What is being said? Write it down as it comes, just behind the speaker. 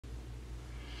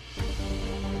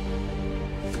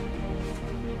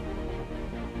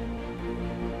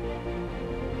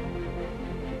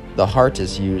The heart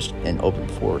is used in open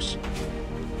force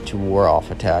to ward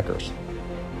off attackers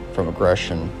from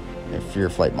aggression and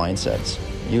fear-flight mindsets.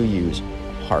 You use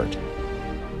heart.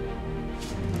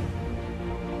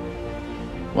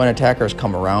 When attackers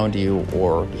come around you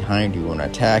or behind you and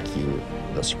attack you,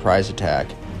 the surprise attack,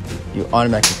 you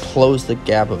automatically close the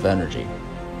gap of energy.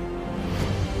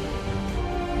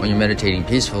 When you're meditating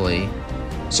peacefully,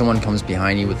 someone comes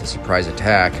behind you with a surprise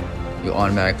attack, you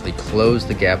automatically close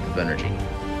the gap of energy.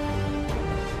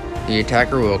 The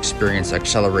attacker will experience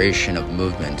acceleration of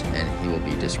movement and he will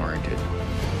be disoriented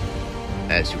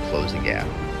as you close the gap.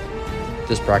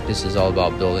 This practice is all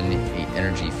about building the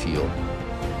energy field,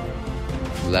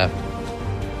 left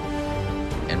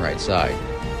and right side.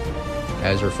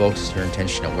 As you focus your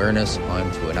intention awareness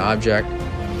onto an object,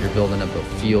 you're building up a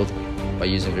field by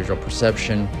using visual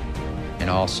perception and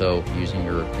also using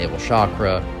your navel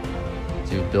chakra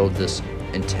to build this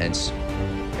intense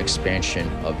expansion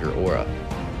of your aura.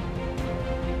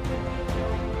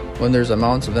 When there's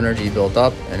amounts of energy built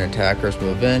up and attackers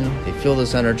move in, they feel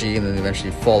this energy and then they eventually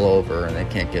fall over and they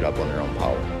can't get up on their own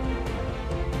power.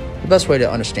 The best way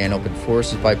to understand open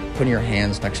force is by putting your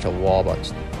hands next to a wall about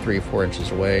 3 or 4 inches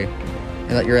away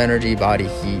and let your energy body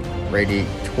heat radiate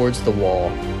towards the wall.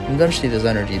 And eventually this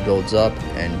energy builds up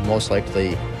and most likely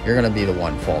you're going to be the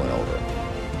one falling over.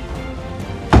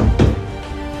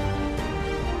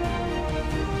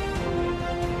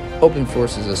 Open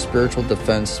force is a spiritual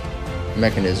defense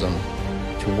mechanism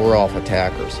to ward off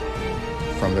attackers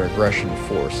from their aggression and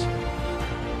force.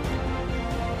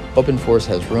 Open force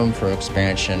has room for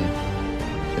expansion.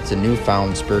 It's a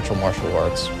newfound spiritual martial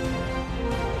arts.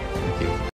 Thank you.